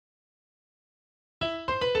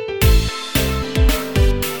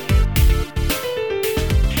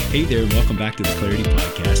Hey there, and welcome back to the Clarity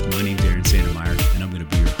Podcast. My name is Aaronsantmyire, and I'm going to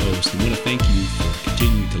be your host. I want to thank you for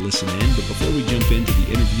continuing to listen in. But before we jump into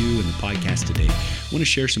the interview and the podcast today, I want to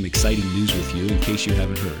share some exciting news with you in case you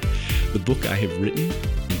haven't heard. The book I have written,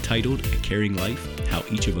 entitled A Caring Life, How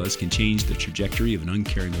Each of Us Can Change the Trajectory of an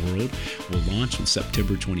Uncaring World, will launch on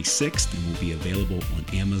September 26th and will be available on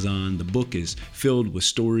Amazon. The book is filled with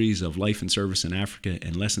stories of life and service in Africa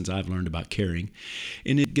and lessons I've learned about caring.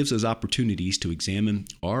 And it gives us opportunities to examine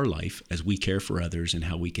our life as we care for others and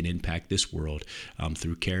how we can impact this world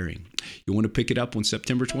through caring. You want to pick it up on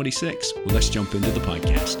September 26th? Well, let's jump into the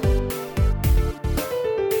podcast.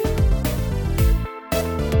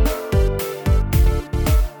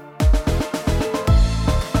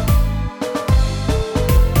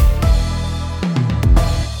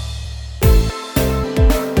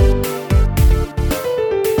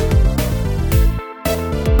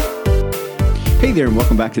 Hey there, and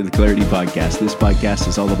welcome back to the Clarity Podcast. This podcast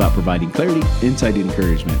is all about providing clarity, insight, and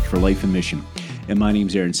encouragement for life and mission. And my name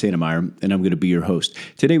is Aaronsantmyire, and I'm going to be your host.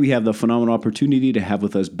 Today, we have the phenomenal opportunity to have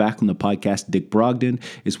with us back on the podcast Dick Brogden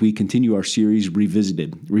as we continue our series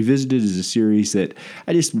Revisited. Revisited is a series that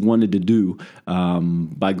I just wanted to do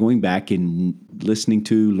by going back and listening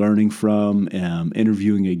to, learning from,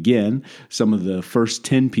 interviewing again some of the first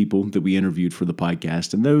 10 people that we interviewed for the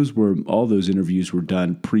podcast. And all those interviews were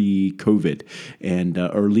done pre-COVID, and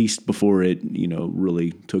or at least before it,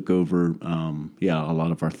 really took over, a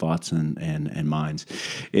lot of our thoughts and minds.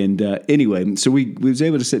 And anyway, so we was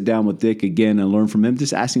able to sit down with Dick again and learn from him,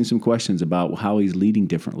 just asking some questions about how he's leading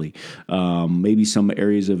differently, maybe some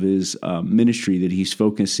areas of his ministry that he's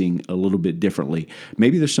focusing a little bit differently.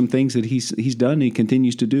 Maybe there's some things that he's done and he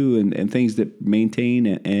continues to do, and things that maintain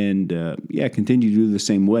and continue to do the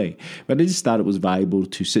same way. But I just thought it was valuable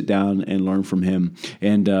to sit down and learn from him.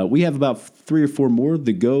 And we have about 3 or 4 more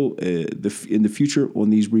to go in the future on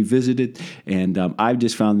these Revisited, and I've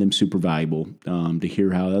just found them super valuable to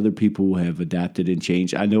hear how other people have adapted and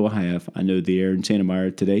changed. I know I have. I know the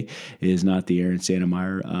Aaronsantmyire today is not the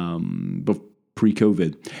Aaronsantmyire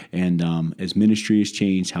pre-COVID, and as ministry has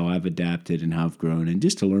changed, how I've adapted and how I've grown, and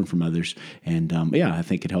just to learn from others. And I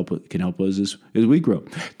think it can help us as we grow.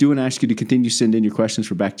 Do want to ask you to continue to send in your questions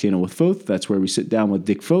for Back Channel with Foth. That's where we sit down with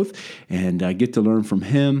Dick Foth and get to learn from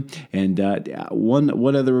him. And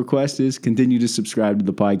one other request is continue to subscribe to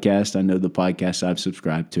the podcast. I know the podcasts I've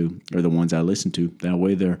subscribed to are the ones I listen to. That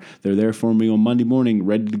way they're there for me on Monday morning,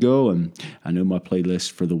 ready to go, and I know my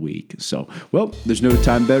playlist for the week. So, well, there's no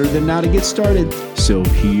time better than now to get started. So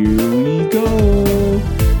here we go.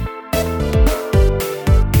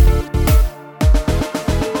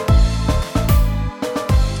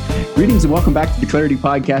 Greetings and welcome back to the Clarity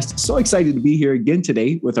Podcast. So excited to be here again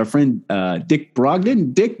today with our friend Dick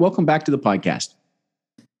Brogden. Dick, welcome back to the podcast.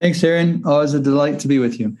 Thanks, Aaron. Always a delight to be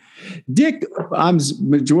with you. Dick,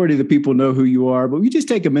 majority of the people know who you are, but we just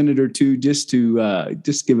take a minute or two just to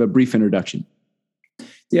give a brief introduction.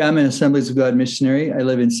 Yeah, I'm an Assemblies of God missionary. I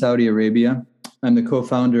live in Saudi Arabia. I'm the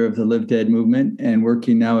co-founder of the Live Dead movement and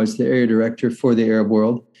working now as the area director for the Arab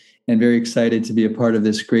world, and very excited to be a part of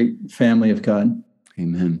this great family of God.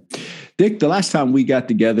 Amen. Dick, the last time we got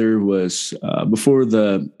together was before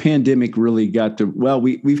the pandemic really got to,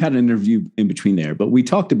 we've had an interview in between there, but we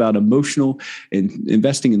talked about emotional and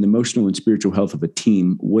investing in the emotional and spiritual health of a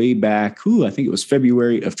team way back, I think it was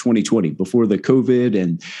February of 2020, before the COVID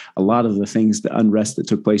and a lot of the things, the unrest that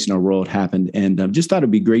took place in our world happened. And just thought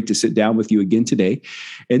it'd be great to sit down with you again today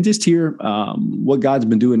and just hear what God's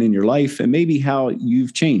been doing in your life and maybe how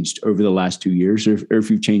you've changed over the last 2 years, or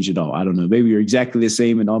if you've changed at all. I don't know. Maybe you're exactly the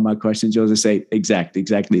same in all my questions. You'll just say exactly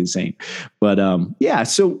the same. But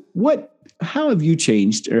so how have you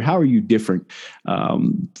changed, or how are you different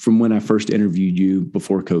from when I first interviewed you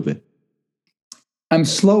before COVID? I'm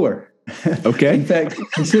slower. Okay. In fact,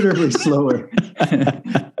 considerably slower.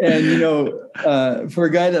 And, for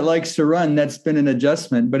a guy that likes to run, that's been an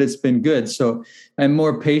adjustment, but it's been good. So I'm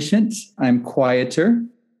more patient. I'm quieter.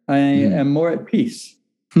 I am more at peace.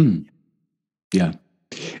 Yeah.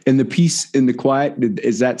 And the peace and the quiet,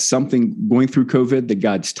 is that something going through COVID that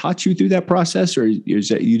God's taught you through that process? Or is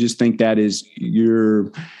that you just think that is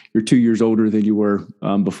you're 2 years older than you were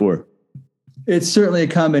before? It's certainly a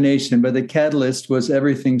combination, but the catalyst was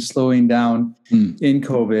everything slowing down in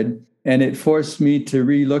COVID. And it forced me to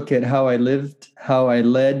relook at how I lived, how I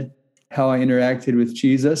led, how I interacted with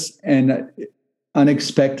Jesus. And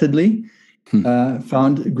unexpectedly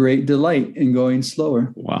found great delight in going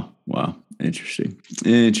slower. Wow.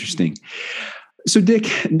 Interesting. So,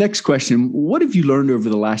 Dick, next question. What have you learned over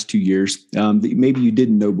the last 2 years that maybe you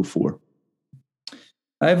didn't know before?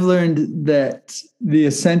 I've learned that the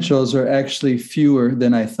essentials are actually fewer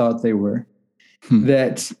than I thought they were,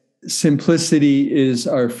 that simplicity is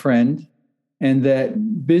our friend, and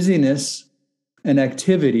that busyness and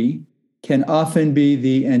activity can often be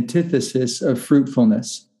the antithesis of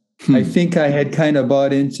fruitfulness. I think I had kind of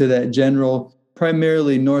bought into that general,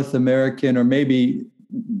 primarily North American or maybe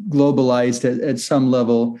globalized at some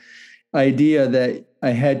level, idea that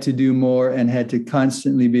I had to do more and had to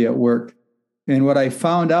constantly be at work. And what I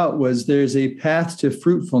found out was there's a path to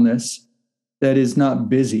fruitfulness that is not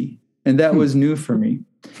busy. And that was new for me.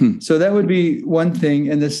 So that would be one thing.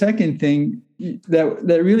 And the second thing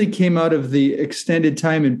that really came out of the extended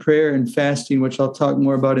time in prayer and fasting, which I'll talk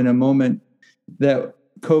more about in a moment, that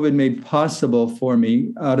COVID made possible for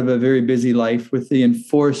me out of a very busy life with the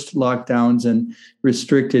enforced lockdowns and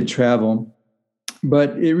restricted travel.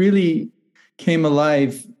 But it really came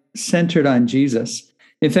alive centered on Jesus.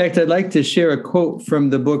 In fact, I'd like to share a quote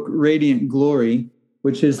from the book Radiant Glory,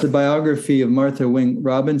 which is the biography of Martha Wing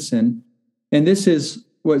Robinson. And this is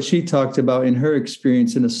what she talked about in her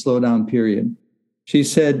experience in a slowdown period. She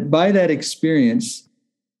said, by that experience,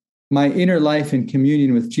 my inner life and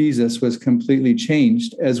communion with Jesus was completely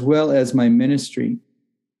changed, as well as my ministry.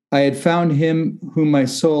 I had found him whom my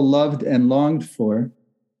soul loved and longed for.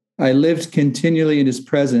 I lived continually in his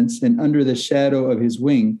presence and under the shadow of his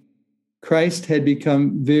wing. Christ had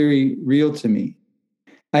become very real to me.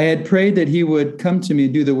 I had prayed that he would come to me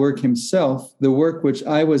and do the work himself, the work which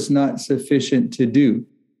I was not sufficient to do.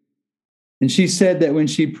 And she said that when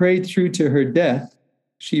she prayed through to her death,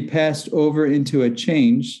 she passed over into a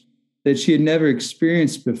change that she had never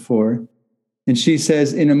experienced before. And she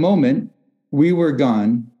says, in a moment, we were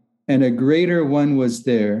gone, and a greater one was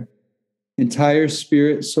there. Entire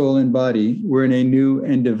spirit, soul, and body were in a new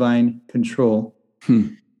and divine control.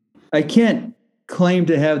 I can't claim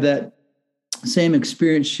to have that same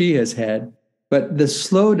experience she has had, but the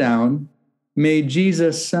slowdown made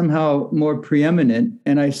Jesus somehow more preeminent,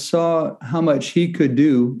 and I saw how much he could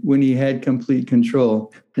do when he had complete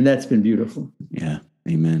control, and that's been beautiful. Yeah.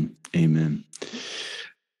 Amen. Amen.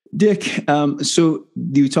 Dick, so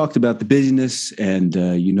you talked about the busyness and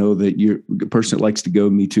you know that you're a person that likes to go,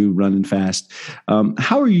 me too, run and fast.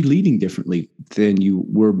 How are you leading differently than you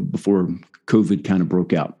were before COVID kind of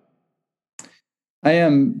broke out? I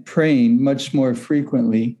am praying much more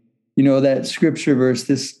frequently. You know, that scripture verse,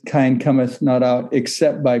 this kind cometh not out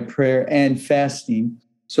except by prayer and fasting.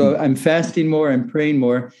 So I'm fasting more and praying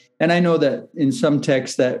more. And I know that in some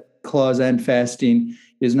texts that clause and fasting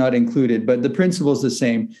is not included, but the principle is the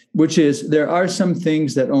same, which is there are some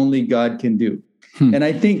things that only God can do. And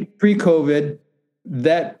I think pre-COVID,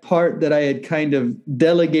 that part that I had kind of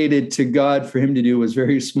delegated to God for him to do was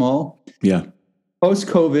very small. Yeah.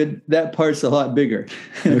 Post-COVID, that part's a lot bigger.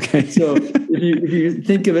 Okay. So if you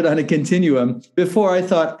think of it on a continuum, before I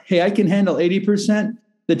thought, hey, I can handle 80%,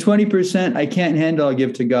 the 20% I can't handle, I'll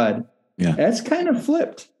give to God. Yeah. That's kind of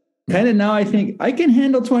flipped. Kind of now I think I can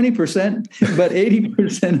handle 20%, but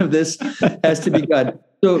 80% of this has to be God.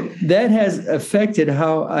 So that has affected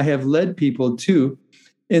how I have led people too,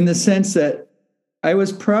 in the sense that I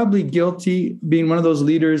was probably guilty being one of those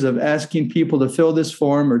leaders of asking people to fill this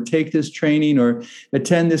form or take this training or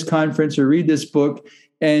attend this conference or read this book,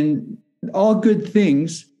 and all good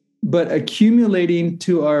things, but accumulating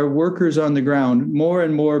to our workers on the ground more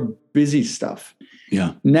and more busy stuff.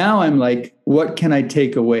 Yeah. Now I'm like, what can I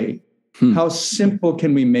take away? How simple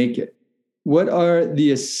can we make it? What are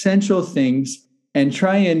the essential things? And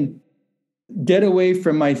try and get away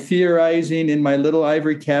from my theorizing in my little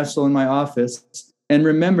ivory castle in my office and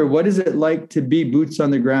remember, what is it like to be boots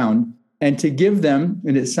on the ground and to give them,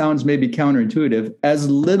 and it sounds maybe counterintuitive, as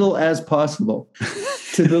little as possible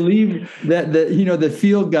to believe that the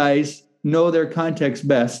field guys know their context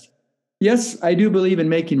best. Yes, I do believe in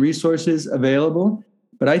making resources available,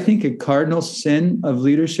 but I think a cardinal sin of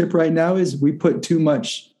leadership right now is we put too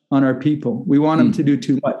much on our people. We want them to do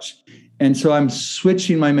too much. And so I'm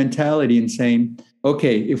switching my mentality and saying,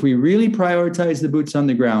 okay, if we really prioritize the boots on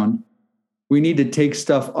the ground, we need to take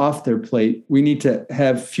stuff off their plate. We need to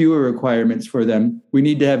have fewer requirements for them. We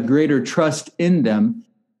need to have greater trust in them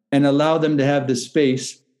and allow them to have the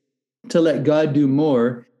space to let God do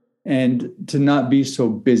more and to not be so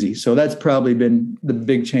busy. So that's probably been the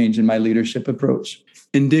big change in my leadership approach.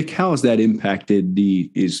 And Dick, how has that impacted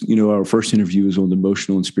our first interview is on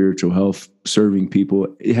emotional and spiritual health, serving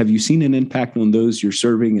people. Have you seen an impact on those you're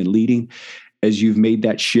serving and leading as you've made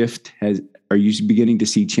that shift? Are you beginning to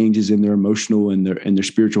see changes in their emotional and their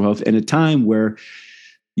spiritual health? And a time where,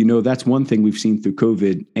 that's one thing we've seen through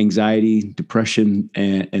COVID, anxiety, depression,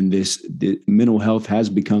 and the mental health has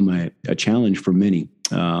become a challenge for many.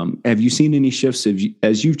 Have you seen any shifts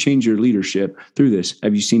as you've changed your leadership through this?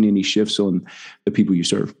 Have you seen any shifts on the people you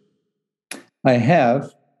serve? I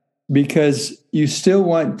have, because you still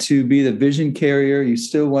want to be the vision carrier. You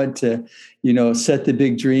still want to, set the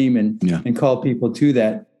big dream and call people to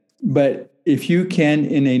that. But if you can,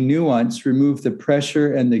 in a nuance, remove the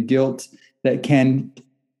pressure and the guilt that can,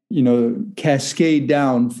 cascade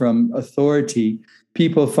down from authority,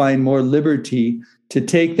 people find more liberty to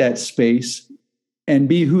take that space and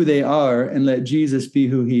be who they are and let Jesus be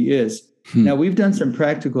who he is. Now, we've done some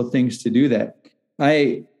practical things to do that.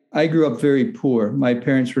 I grew up very poor. My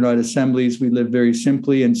parents were not assemblies. We lived very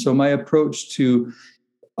simply. And so my approach to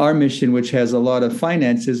our mission, which has a lot of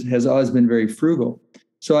finances, has always been very frugal.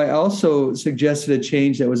 So I also suggested a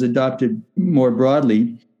change that was adopted more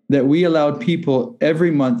broadly, that we allowed people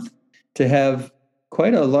every month to have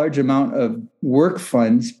quite a large amount of work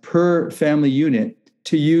funds per family unit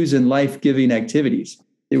to use in life-giving activities.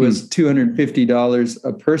 It was $250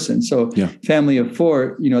 a person. So family of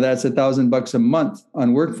four, that's $1,000 a month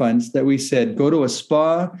on work funds that we said, go to a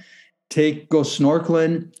spa, go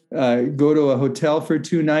snorkeling, go to a hotel for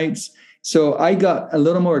 2 nights. So I got a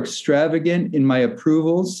little more extravagant in my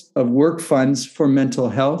approvals of work funds for mental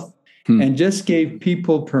health and just gave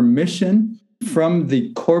people permission from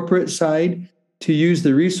the corporate side to use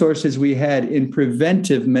the resources we had in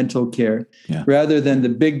preventive mental care rather than the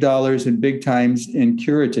big dollars and big times in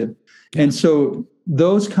curative. And so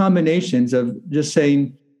those combinations of just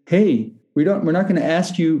saying, hey, we're not going to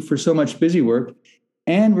ask you for so much busy work,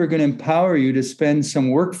 and we're going to empower you to spend some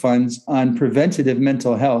work funds on preventative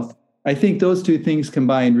mental health. I think those two things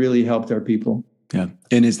combined really helped our people. Yeah.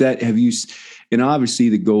 And and obviously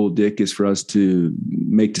the goal, Dick, is for us to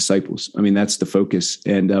make disciples. I mean, that's the focus.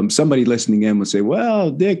 And somebody listening in would say, well,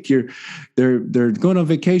 Dick, they're going on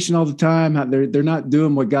vacation all the time. They're not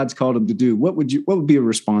doing what God's called them to do. What would be a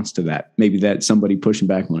response to that? Maybe that somebody pushing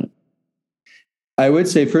back on it. I would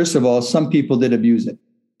say, first of all, some people did abuse it.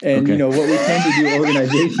 And, what we tend to do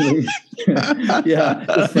organizationally,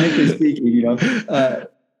 frankly speaking,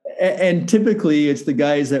 and typically it's the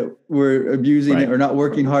guys that were abusing it or not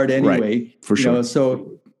working hard anyway. Right. For sure.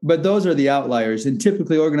 But those are the outliers. And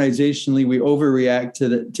typically organizationally, we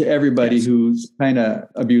overreact to everybody who's kind of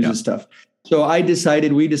abuses stuff. So we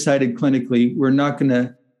decided clinically, we're not going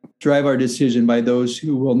to drive our decision by those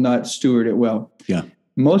who will not steward it well. Yeah.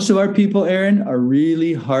 Most of our people, Aaron, are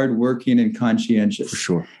really hardworking and conscientious. For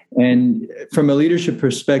sure. And from a leadership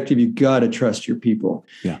perspective, you got to trust your people.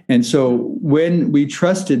 Yeah. And so when we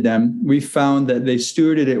trusted them, we found that they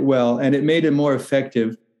stewarded it well, and it made it more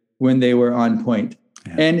effective when they were on point.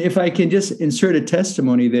 Yeah. And if I can just insert a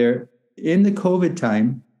testimony there, in the COVID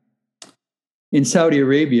time, in Saudi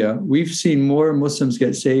Arabia, we've seen more Muslims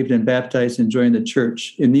get saved and baptized and join the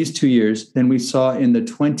church in these 2 years than we saw in the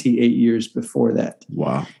 28 years before that.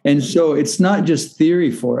 Wow. And so it's not just theory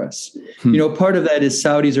for us. Part of that is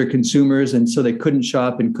Saudis are consumers, and so they couldn't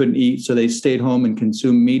shop and couldn't eat, so they stayed home and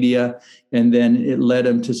consumed media, and then it led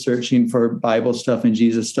them to searching for Bible stuff and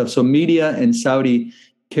Jesus stuff. So media and Saudi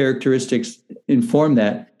characteristics inform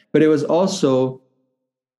that. But it was also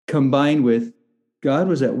combined with God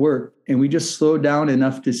was at work, and we just slowed down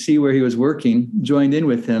enough to see where he was working, joined in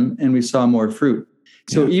with him, and we saw more fruit.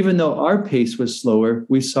 So even though our pace was slower,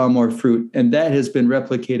 we saw more fruit, and that has been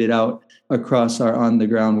replicated out across our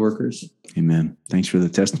on-the-ground workers. Amen. Thanks for the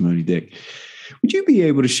testimony, Dick. Would you be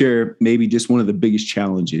able to share maybe just one of the biggest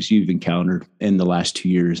challenges you've encountered in the last 2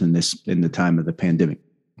 years in the time of the pandemic?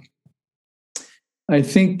 I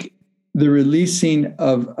think the releasing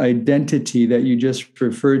of identity that you just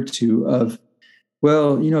referred to of,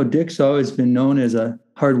 well, Dick's always been known as a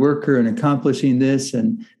hard worker and accomplishing this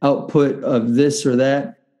and output of this or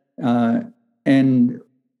that. And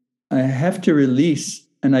I have to release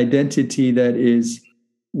an identity that is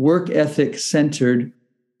work ethic centered,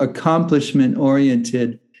 accomplishment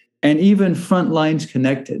oriented, and even front lines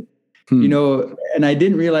connected. And I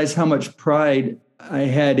didn't realize how much pride I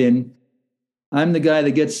had in, I'm the guy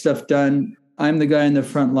that gets stuff done. I'm the guy in the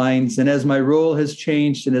front lines. And as my role has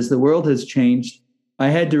changed and as the world has changed, I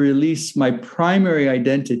had to release my primary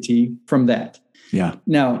identity from that. Yeah.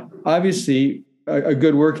 Now, obviously, a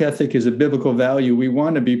good work ethic is a biblical value. We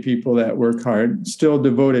want to be people that work hard, still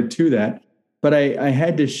devoted to that. But I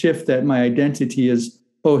had to shift that my identity is,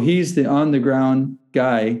 he's the on-the-ground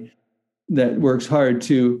guy that works hard,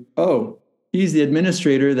 to, he's the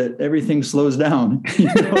administrator that everything slows down.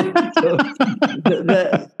 So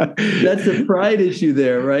that's the pride issue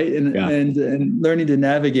there, right? And learning to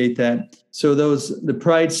navigate that. So the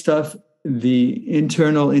pride stuff, the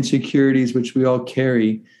internal insecurities, which we all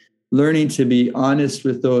carry, learning to be honest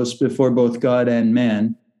with those before both God and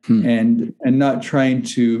man, and not trying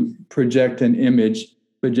to project an image,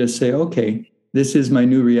 but just say, okay, this is my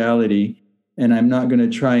new reality, and I'm not going to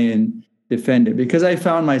try and defend it, because I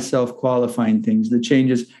found myself qualifying things, the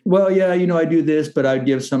changes. Well, yeah, I do this, but I'd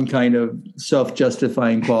give some kind of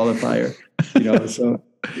self-justifying qualifier, So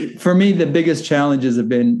for me, the biggest challenges have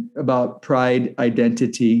been about pride,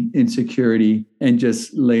 identity, insecurity, and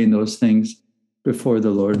just laying those things before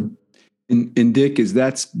the Lord. And Dick, is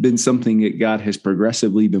that's been something that God has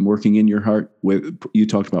progressively been working in your heart with? You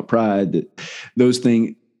talked about pride, those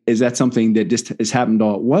things. Is that something that just has happened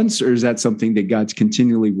all at once, or is that something that God's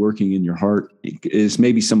continually working in your heart? Is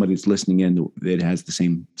maybe somebody that's listening in that has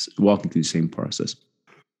walking through the same process?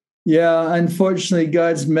 Yeah, unfortunately,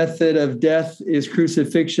 God's method of death is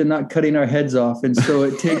crucifixion, not cutting our heads off. And so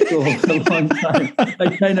it takes a long time.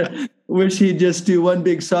 I kind of wish he'd just do one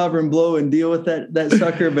big sovereign blow and deal with that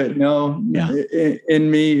sucker. But no,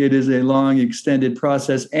 in me, it is a long, extended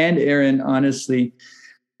process. And Aaron, honestly,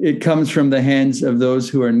 it comes from the hands of those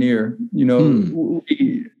who are near.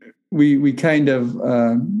 We kind of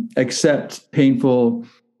accept painful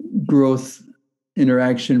growth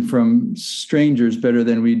interaction from strangers better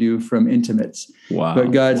than we do from intimates. Wow.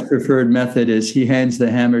 But God's preferred method is he hands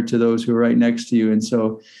the hammer to those who are right next to you. And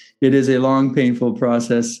so it is a long, painful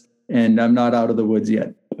process, and I'm not out of the woods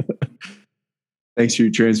yet. Thanks for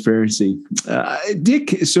your transparency.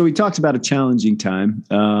 Dick, so we talked about a challenging time.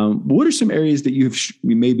 What are some areas that you've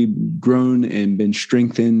maybe grown and been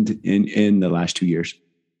strengthened in the last 2 years?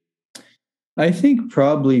 I think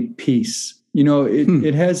probably peace.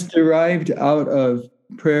 It has derived out of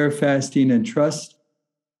prayer, fasting, and trust.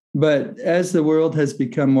 But as the world has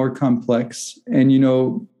become more complex, and,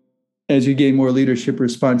 as you gain more leadership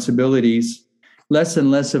responsibilities, less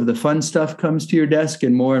and less of the fun stuff comes to your desk,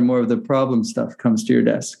 and more of the problem stuff comes to your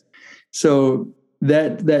desk. So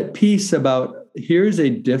that piece about, here's a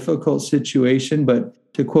difficult situation,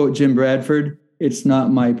 but to quote Jim Bradford, it's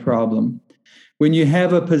not my problem. When you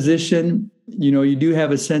have a position, you do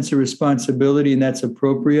have a sense of responsibility, and that's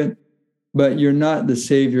appropriate, but you're not the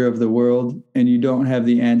savior of the world, and you don't have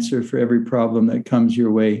the answer for every problem that comes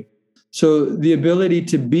your way. So the ability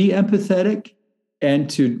to be empathetic and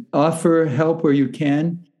to offer help where you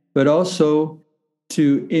can, but also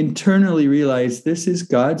to internally realize this is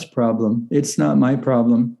God's problem. It's not my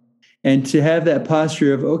problem. And to have that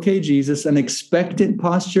posture of, okay, Jesus, an expectant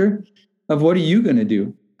posture of, what are you going to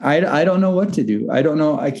do? I don't know what to do. I don't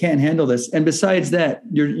know. I can't handle this. And besides that,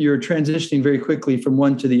 you're transitioning very quickly from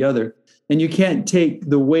one to the other. And you can't take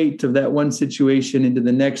the weight of that one situation into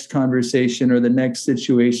the next conversation or the next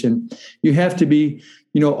situation. You have to be,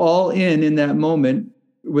 all in that moment,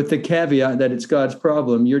 with the caveat that it's God's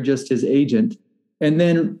problem. You're just his agent. And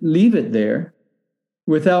then leave it there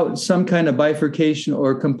without some kind of bifurcation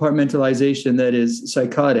or compartmentalization that is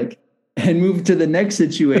psychotic, and move to the next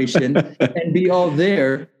situation and be all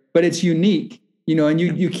there, but it's unique, and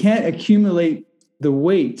you can't accumulate the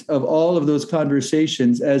weight of all of those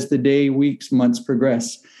conversations as the day, weeks, months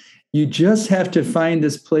progress. You just have to find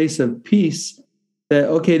this place of peace that,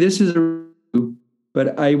 okay, this is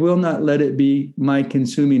but I will not let it be my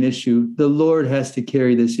consuming issue. The Lord has to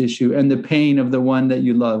carry this issue and the pain of the one that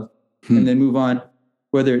you love, and then move on,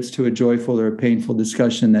 whether it's to a joyful or a painful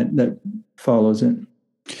discussion that follows it.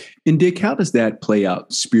 And Dick, how does that play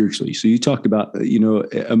out spiritually? So you talked about,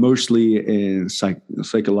 emotionally and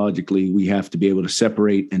psychologically, we have to be able to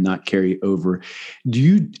separate and not carry over.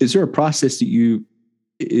 Is there a process that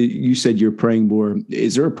you said you're praying more?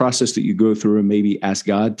 Is there a process that you go through and maybe ask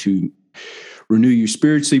God to renew you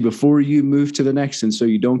spiritually before you move to the next, and so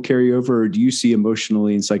you don't carry over? Or do you see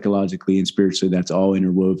emotionally and psychologically and spiritually that's all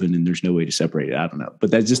interwoven and there's no way to separate it? I don't know.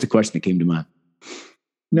 But that's just a question that came to mind.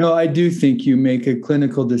 No, I do think you make a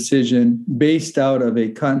clinical decision based out of a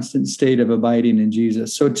constant state of abiding in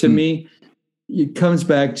Jesus. So to me, it comes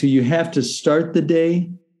back to, you have to start the day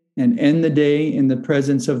and end the day in the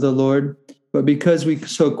presence of the Lord. But because we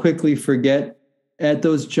so quickly forget at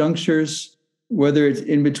those junctures, whether it's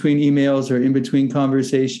in between emails or in between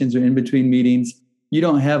conversations or in between meetings, you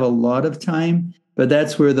don't have a lot of time. But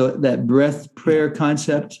that's where that breath prayer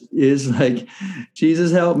concept is, like,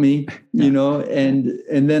 Jesus, help me,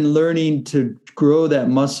 and then learning to grow that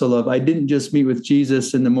muscle of, I didn't just meet with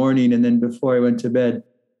Jesus in the morning and then before I went to bed,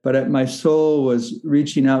 but my soul was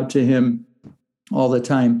reaching out to him all the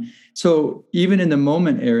time. So even in the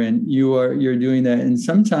moment, Aaron, you're doing that. And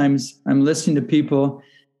sometimes I'm listening to people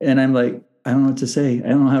and I'm like, I don't know what to say. I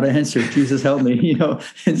don't know how to answer. Jesus, help me,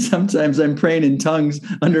 and sometimes I'm praying in tongues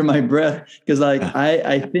under my breath because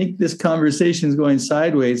I think this conversation is going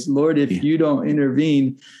sideways. Lord, if you don't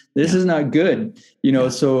intervene, this is not good,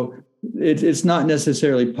 so it's not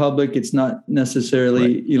necessarily public. It's not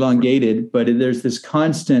necessarily elongated, but there's this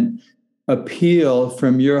constant appeal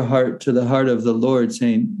from your heart to the heart of the Lord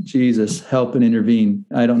saying, Jesus, help and intervene.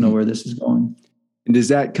 I don't know where this is going. And does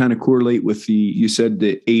that kind of correlate with you said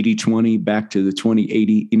the 80-20 back to the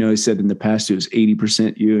 20-80? I said in the past it was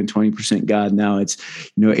 80% you and 20% God. Now it's,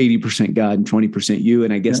 80% God and 20% you.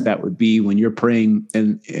 And I guess that would be when you're praying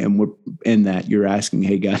and we're in that you're asking,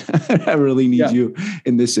 hey, God, I really need you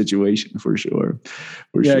in this situation for sure.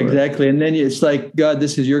 Exactly. And then it's like, God,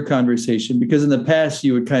 this is your conversation, because in the past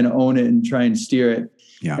you would kind of own it and try and steer it.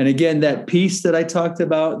 Yeah. And again, that peace that I talked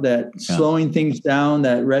about, that slowing things down,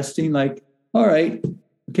 that resting, like, all right,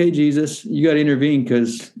 okay, Jesus, you got to intervene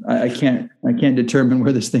because I can't determine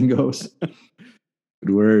where this thing goes. Good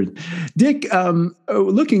word. Dick,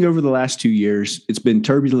 looking over the last 2 years, it's been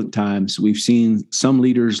turbulent times. We've seen some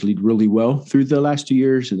leaders lead really well through the last 2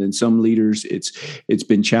 years, and then some leaders, it's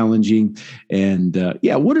been challenging. And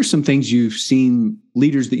what are some things you've seen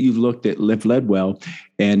leaders that you've looked at have led well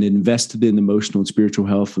and invested in the emotional and spiritual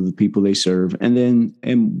health of the people they serve?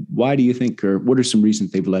 And why do you think, or what are some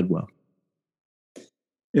reasons they've led well?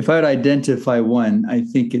 If I'd identify one, I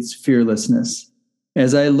think it's fearlessness.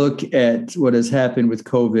 As I look at what has happened with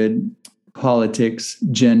COVID, politics,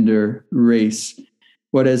 gender, race,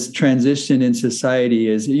 what has transitioned in society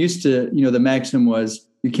is it used to, the maxim was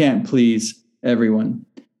you can't please everyone.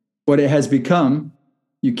 What it has become,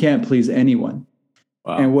 you can't please anyone.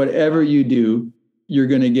 Wow. And whatever you do, you're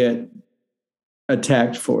going to get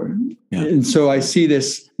attacked for. Yeah. And so I see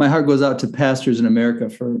this, my heart goes out to pastors in America,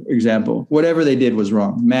 for example. Whatever they did was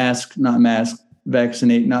wrong. Mask, not mask,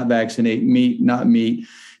 vaccinate, not vaccinate, meet, not meet,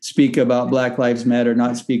 speak about Black Lives Matter,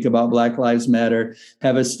 not speak about Black Lives Matter,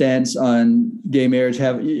 have a stance on gay marriage,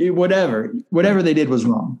 have whatever they did was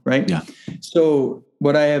wrong, right? Yeah. So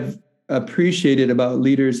what I have appreciated about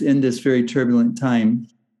leaders in this very turbulent time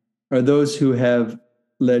are those who have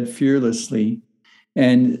led fearlessly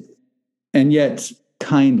and yet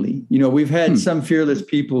kindly. We've had some fearless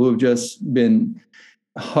people who've just been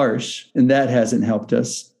harsh, and that hasn't helped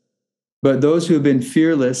us. But those who have been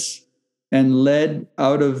fearless and led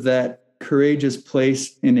out of that courageous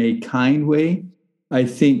place in a kind way, I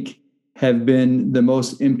think have been the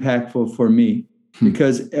most impactful for me,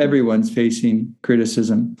 because everyone's facing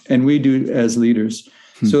criticism, and we do as leaders.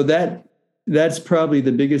 So that's probably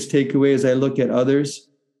the biggest takeaway as I look at others.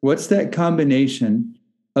 What's that combination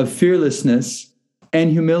of fearlessness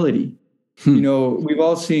and humility? We've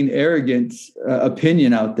all seen arrogant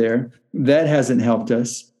opinion out there. That hasn't helped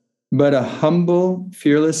us. But a humble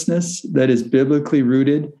fearlessness that is biblically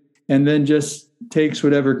rooted and then just takes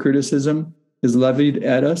whatever criticism is levied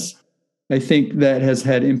at us, I think that has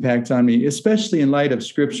had impact on me, especially in light of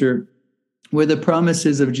Scripture, where the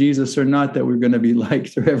promises of Jesus are not that we're going to be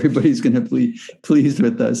liked or everybody's going to be pleased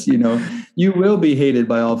with us. You will be hated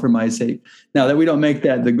by all for my sake. Now, that we don't make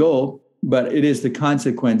that the goal, but it is the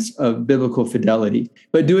consequence of biblical fidelity.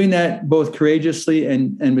 But doing that both courageously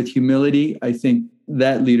and with humility, I think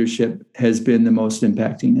that leadership has been the most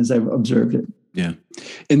impacting as I've observed it. Yeah.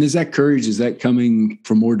 And is that courage, is that coming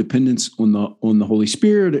from more dependence on the Holy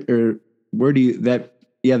Spirit, or where do you that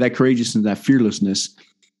courageousness, that fearlessness,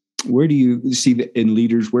 where do you see that in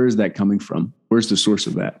leaders? Where is that coming from? Where's the source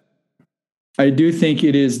of that? I do think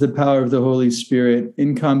it is the power of the Holy Spirit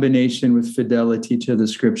in combination with fidelity to the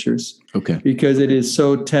Scriptures. Okay. Because it is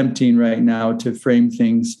so tempting right now to frame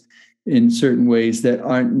things in certain ways that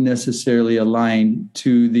aren't necessarily aligned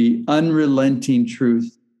to the unrelenting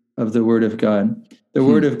truth of the Word of God. The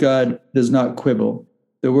Word of God does not quibble.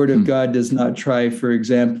 The Word of God does not try, for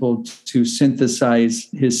example, to synthesize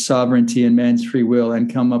His sovereignty and man's free will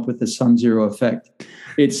and come up with a sum zero effect.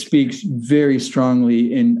 It speaks very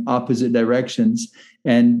strongly in opposite directions,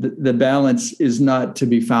 and the balance is not to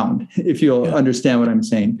be found, if you'll understand what I'm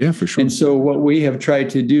saying. Yeah, for sure. And so what we have tried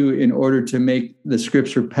to do in order to make the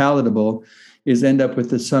Scripture palatable is end up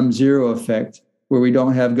with the sum zero effect, where we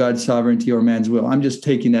don't have God's sovereignty or man's will. I'm just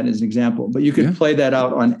taking that as an example, but you could play that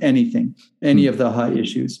out on anything, any of the hot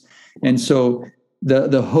issues. And so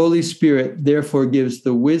the Holy Spirit therefore gives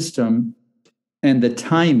the wisdom and the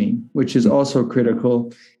timing, which is also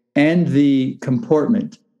critical, and the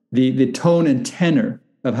comportment, the tone and tenor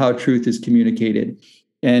of how truth is communicated.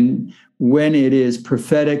 And when it is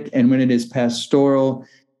prophetic and when it is pastoral,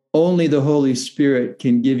 only the Holy Spirit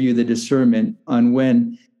can give you the discernment on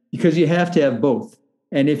when, because you have to have both.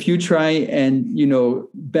 And if you try and,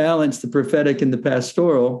 balance the prophetic and the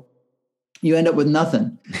pastoral, you end up with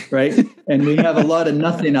nothing, right? And we have a lot of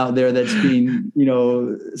nothing out there that's being,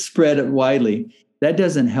 spread widely. That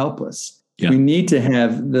doesn't help us. Yeah. We need to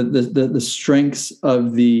have the strengths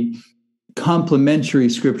of the complementary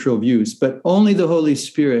scriptural views, but only the Holy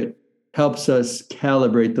Spirit helps us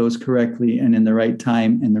calibrate those correctly and in the right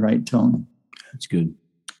time and the right tone. That's good.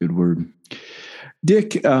 Good word.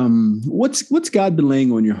 Dick, what's God been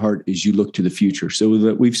laying on your heart as you look to the future? So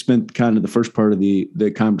that we've spent kind of the first part of the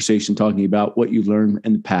conversation talking about what you've learned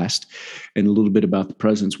in the past and a little bit about the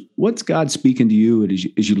present. What's God speaking to you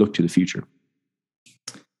as you look to the future?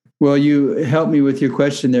 Well, you helped me with your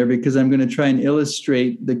question there, because I'm going to try and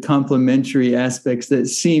illustrate the complementary aspects that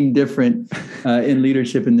seem different in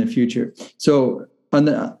leadership in the future. So on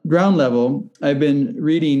the ground level, I've been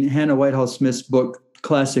reading Hannah Whitehall Smith's book,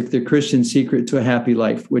 classic, The Christian Secret to a Happy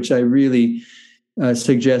Life, which I really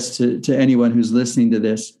suggest to anyone who's listening to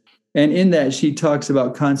this. And in that, she talks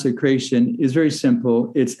about consecration is very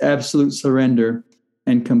simple. It's absolute surrender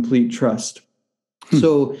and complete trust.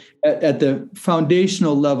 So at the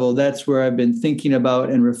foundational level, that's where I've been thinking about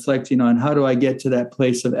and reflecting on how do I get to that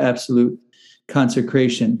place of absolute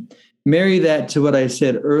consecration. Marry that to what I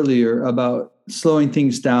said earlier about slowing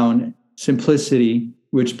things down, simplicity,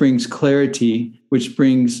 which brings clarity, which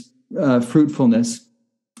brings fruitfulness,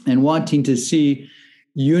 and wanting to see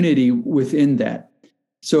unity within that.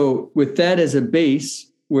 So with that as a base,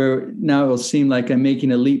 where now it'll seem like I'm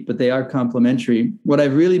making a leap, but they are complementary, what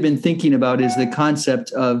I've really been thinking about is the concept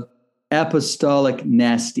of apostolic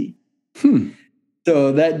nasty.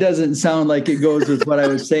 So that doesn't sound like it goes with what I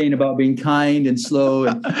was saying about being kind and slow,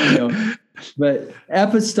 and but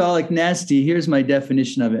apostolic nasty, here's my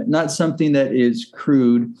definition of it. Not something that is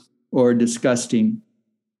crude or disgusting,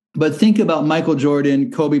 but think about Michael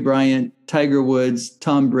Jordan, Kobe Bryant, Tiger Woods,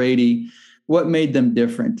 Tom Brady. What made them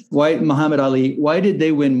different? Why Muhammad Ali? Why did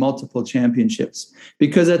they win multiple championships?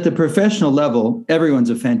 Because at the professional level, everyone's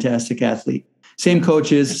a fantastic athlete. Same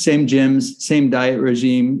coaches, same gyms, same diet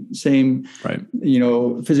regime, same,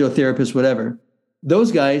 physiotherapist, whatever.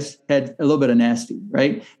 Those guys had a little bit of nasty,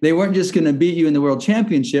 right? They weren't just going to beat you in the world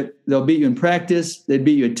championship. They'll beat you in practice. They'd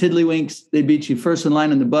beat you at tiddlywinks. They'd beat you first in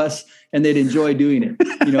line on the bus, and they'd enjoy doing it.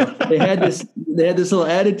 They had this little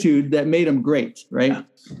attitude that made them great, right?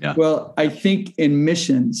 Yeah. Well, I think in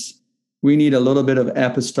missions, we need a little bit of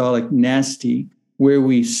apostolic nasty where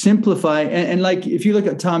we simplify. And like, if you look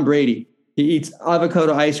at Tom Brady, he eats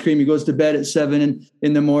avocado ice cream. He goes to bed at 7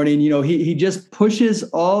 in the morning. He just pushes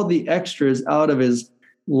all the extras out of his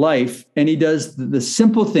life, and he does the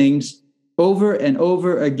simple things over and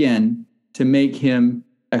over again to make him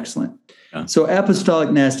excellent. Yeah. So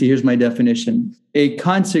apostolic nasty, here's my definition: a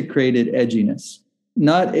consecrated edginess,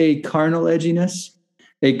 not a carnal edginess,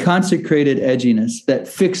 a consecrated edginess that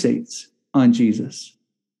fixates on Jesus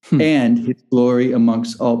and his glory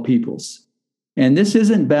amongst all peoples. And this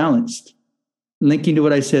isn't balanced. Linking to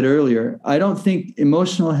what I said earlier, I don't think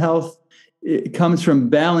emotional health it comes from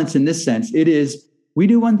balance in this sense. It is, we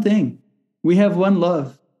do one thing. We have one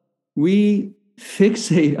love. We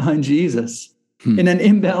fixate on Jesus in an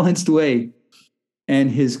imbalanced way and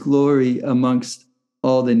his glory amongst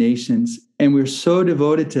all the nations. And we're so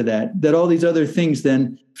devoted to that all these other things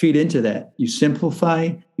then feed into that. You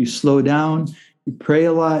simplify, you slow down, you pray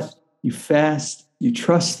a lot, you fast, you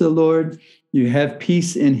trust the Lord, you have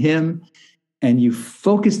peace in him, and you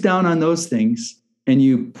focus down on those things, and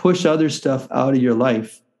you push other stuff out of your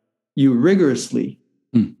life. You rigorously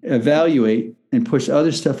evaluate and push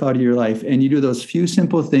other stuff out of your life, and you do those few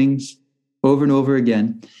simple things over and over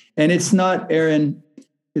again. And it's not, Aaron,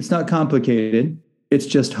 it's not complicated. It's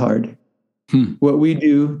just hard. What we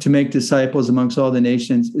do to make disciples amongst all the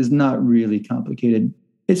nations is not really complicated.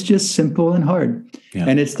 It's just simple and hard. Yeah.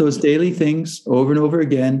 And it's those daily things over and over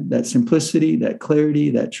again, that simplicity, that clarity,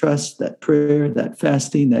 that trust, that prayer, that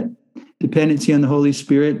fasting, that dependency on the Holy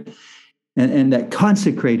Spirit, and that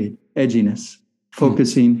consecrated edginess,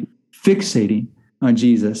 focusing, fixating on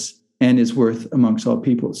Jesus and his worth amongst all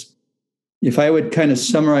peoples. If I would kind of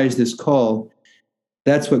summarize this call,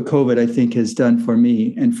 that's what COVID, I think, has done for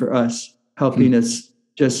me and for us, helping us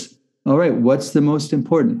just, all right, what's the most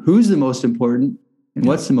important? Who's the most important? And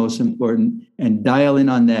what's the most important? And dial in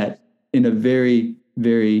on that in a very,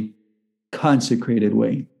 very consecrated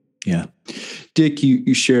way. Yeah. Dick,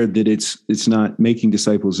 you shared that it's not, making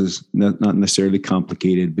disciples is not necessarily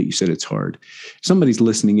complicated, but you said it's hard. Somebody's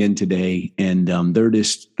listening in today and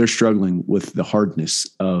they're struggling with the hardness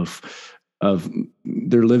of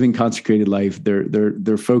their living consecrated life.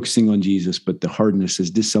 They're focusing on Jesus, but the hardness is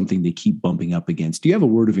just something they keep bumping up against. Do you have a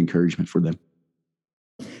word of encouragement for them?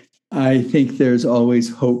 I think there's always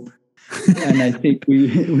hope. And I think we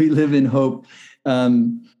live in hope.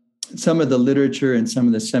 Some of the literature and some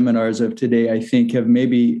of the seminars of today, I think, have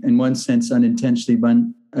maybe, in one sense, unintentionally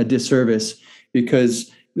done a disservice, because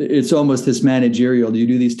it's almost this managerial. You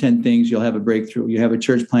do these 10 things, you'll have a breakthrough. You have a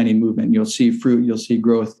church planting movement, you'll see fruit, you'll see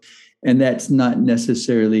growth. And that's not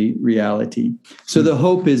necessarily reality. So the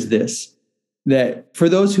hope is this, that for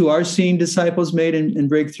those who are seeing disciples made and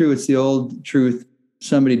breakthrough, it's the old truth: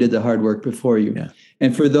 somebody did the hard work before you. Yeah.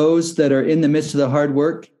 And for those that are in the midst of the hard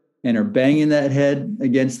work and are banging that head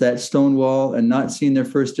against that stone wall and not seeing their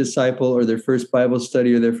first disciple or their first Bible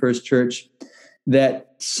study or their first church,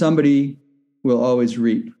 that somebody will always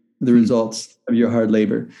reap the results of your hard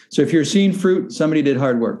labor. So if you're seeing fruit, somebody did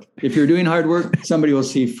hard work. If you're doing hard work, somebody will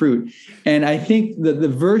see fruit. And I think that the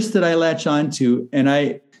verse that I latch onto,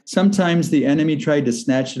 and sometimes the enemy tried to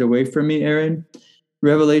snatch it away from me, Aaron,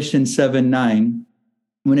 Revelation 7:9,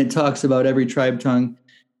 when it talks about every tribe, tongue,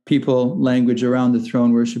 people, language around the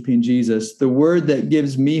throne worshiping Jesus, the word that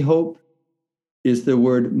gives me hope is the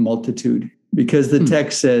word multitude, because the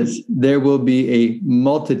text says there will be a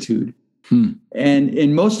multitude. And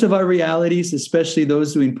in most of our realities, especially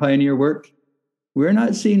those doing pioneer work, we're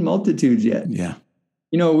not seeing multitudes yet. Yeah.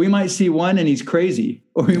 We might see one and he's crazy,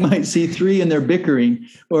 or we might see three and they're bickering,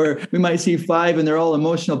 or we might see five and they're all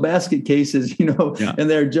emotional basket cases, and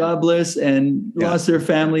they're jobless and lost their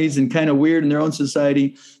families and kind of weird in their own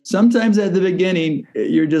society. Sometimes at the beginning,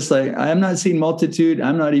 you're just like, I'm not seeing multitude.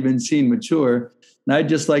 I'm not even seeing mature. And I'd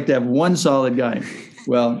just like to have one solid guy.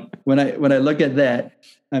 Well, when I look at that,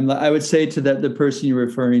 I would say to the person you're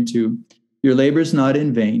referring to, your labor is not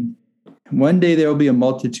in vain. One day there will be a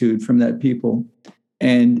multitude from that people.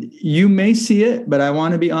 And you may see it, but I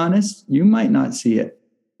want to be honest, you might not see it,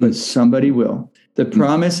 but somebody will. The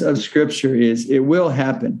promise of Scripture is it will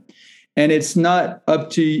happen. And it's not up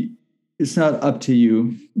to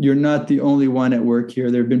you. You're not the only one at work here.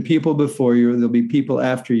 There have been people before you. There'll be people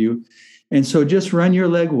after you. And so just run your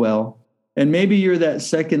leg well. And maybe you're that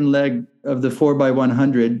second leg of the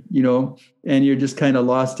 4x100, and you're just kind of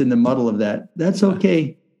lost in the muddle of that. That's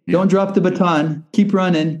okay. Yeah. Don't drop the baton. Keep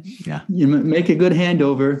running. Yeah. You make a good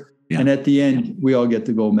handover. Yeah. And at the end, we all get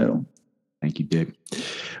the gold medal. Thank you, Dick.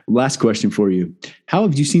 Last question for you. How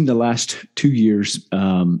have you seen the last 2 years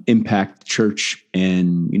impact church?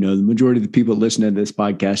 And, the majority of the people that listen to this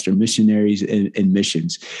podcast are missionaries and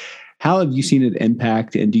missions. How have you seen it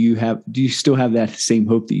impact? And do you still have that same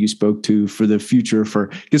hope that you spoke to for the future?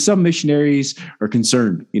 Because some missionaries are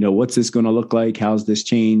concerned, what's this going to look like? How's this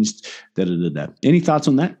changed? Any thoughts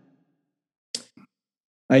on that?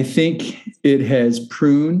 I think it has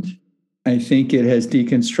pruned. I think it has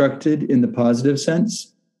deconstructed in the positive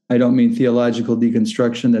sense. I don't mean theological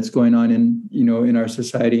deconstruction that's going on in our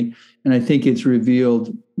society. And I think it's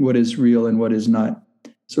revealed what is real and what is not.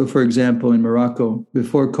 So, for example, in Morocco,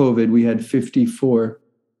 before COVID, we had 54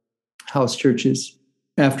 house churches.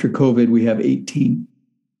 After COVID, we have 18.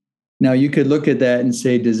 Now, you could look at that and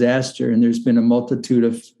say disaster, and there's been a multitude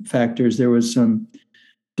of factors. There was some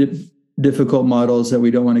difficult models that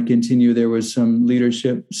we don't want to continue. There was some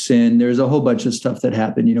leadership sin. There's a whole bunch of stuff that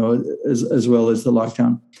happened, as well as the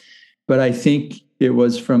lockdown. But I think it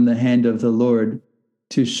was from the hand of the Lord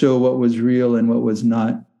to show what was real and what was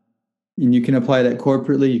not. And you can apply that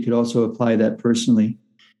corporately. You could also apply that personally.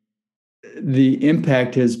 The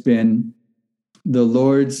impact has been the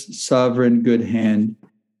Lord's sovereign good hand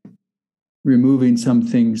removing some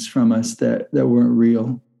things from us that weren't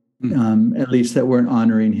real, at least that weren't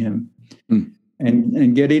honoring him,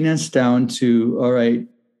 and getting us down to, all right,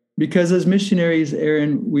 because as missionaries,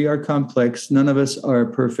 Aaron, we are complex. None of us are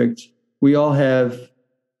perfect. We all have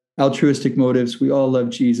altruistic motives. We all love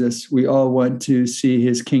Jesus. We all want to see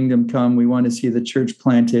his kingdom come. We want to see the church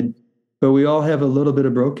planted, but we all have a little bit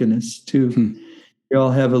of brokenness too. We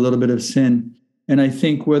all have a little bit of sin. And I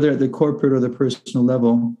think whether at the corporate or the personal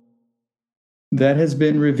level, that has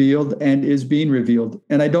been revealed and is being revealed.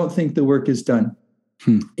 And I don't think the work is done.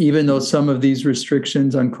 Even though some of these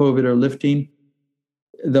restrictions on COVID are lifting,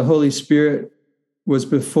 the Holy Spirit was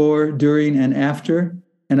before, during, and after.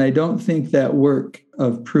 And I don't think that work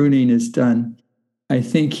of pruning is done. I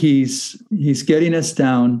think he's getting us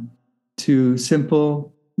down to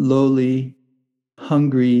simple, lowly,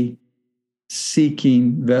 hungry,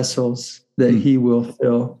 seeking vessels that he will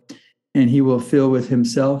fill. And he will fill with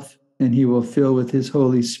himself, and he will fill with his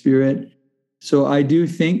Holy Spirit. So I do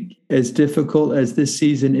think, as difficult as this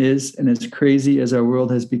season is and as crazy as our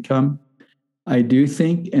world has become, I do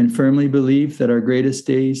think and firmly believe that our greatest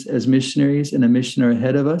days as missionaries and a mission are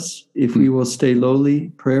ahead of us if we will stay lowly,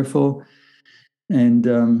 prayerful,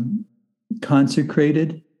 and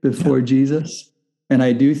consecrated before Jesus. And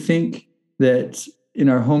I do think that in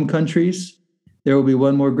our home countries, there will be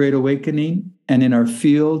one more great awakening. And in our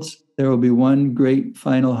fields, there will be one great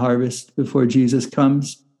final harvest before Jesus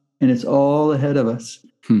comes. And it's all ahead of us.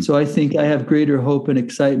 So I think I have greater hope and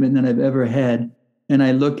excitement than I've ever had. And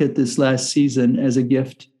I look at this last season as a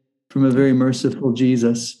gift from a very merciful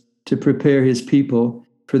Jesus to prepare his people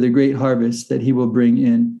for the great harvest that he will bring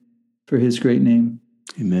in for his great name.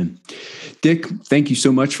 Amen. Dick, thank you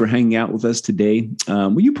so much for hanging out with us today.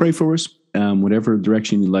 Will you pray for us? Whatever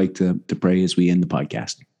direction you'd like to pray as we end the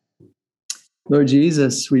podcast. Lord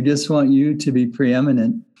Jesus, we just want you to be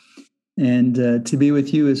preeminent, and to be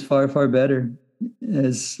with you is far, far better,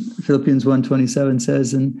 as Philippians 1:27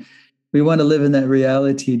 says. And we want to live in that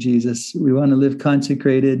reality, Jesus. We want to live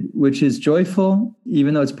consecrated, which is joyful,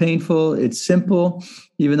 even though it's painful. It's simple,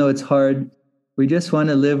 even though it's hard. We just want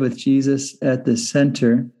to live with Jesus at the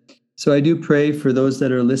center. So I do pray for those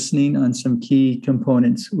that are listening on some key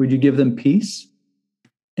components. Would you give them peace?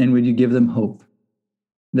 And would you give them hope?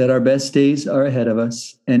 That our best days are ahead of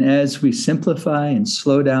us. And as we simplify and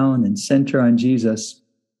slow down and center on Jesus,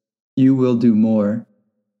 you will do more,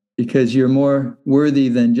 because you're more worthy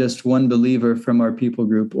than just one believer from our people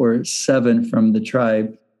group, or 7 from the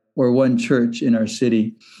tribe, or one church in our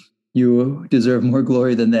city. You deserve more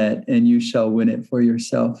glory than that, and you shall win it for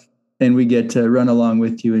yourself. And we get to run along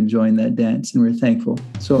with you and join that dance, and we're thankful.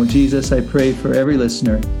 So, Jesus, I pray for every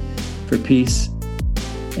listener for peace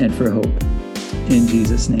and for hope. In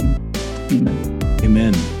Jesus' name, amen.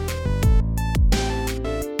 Amen.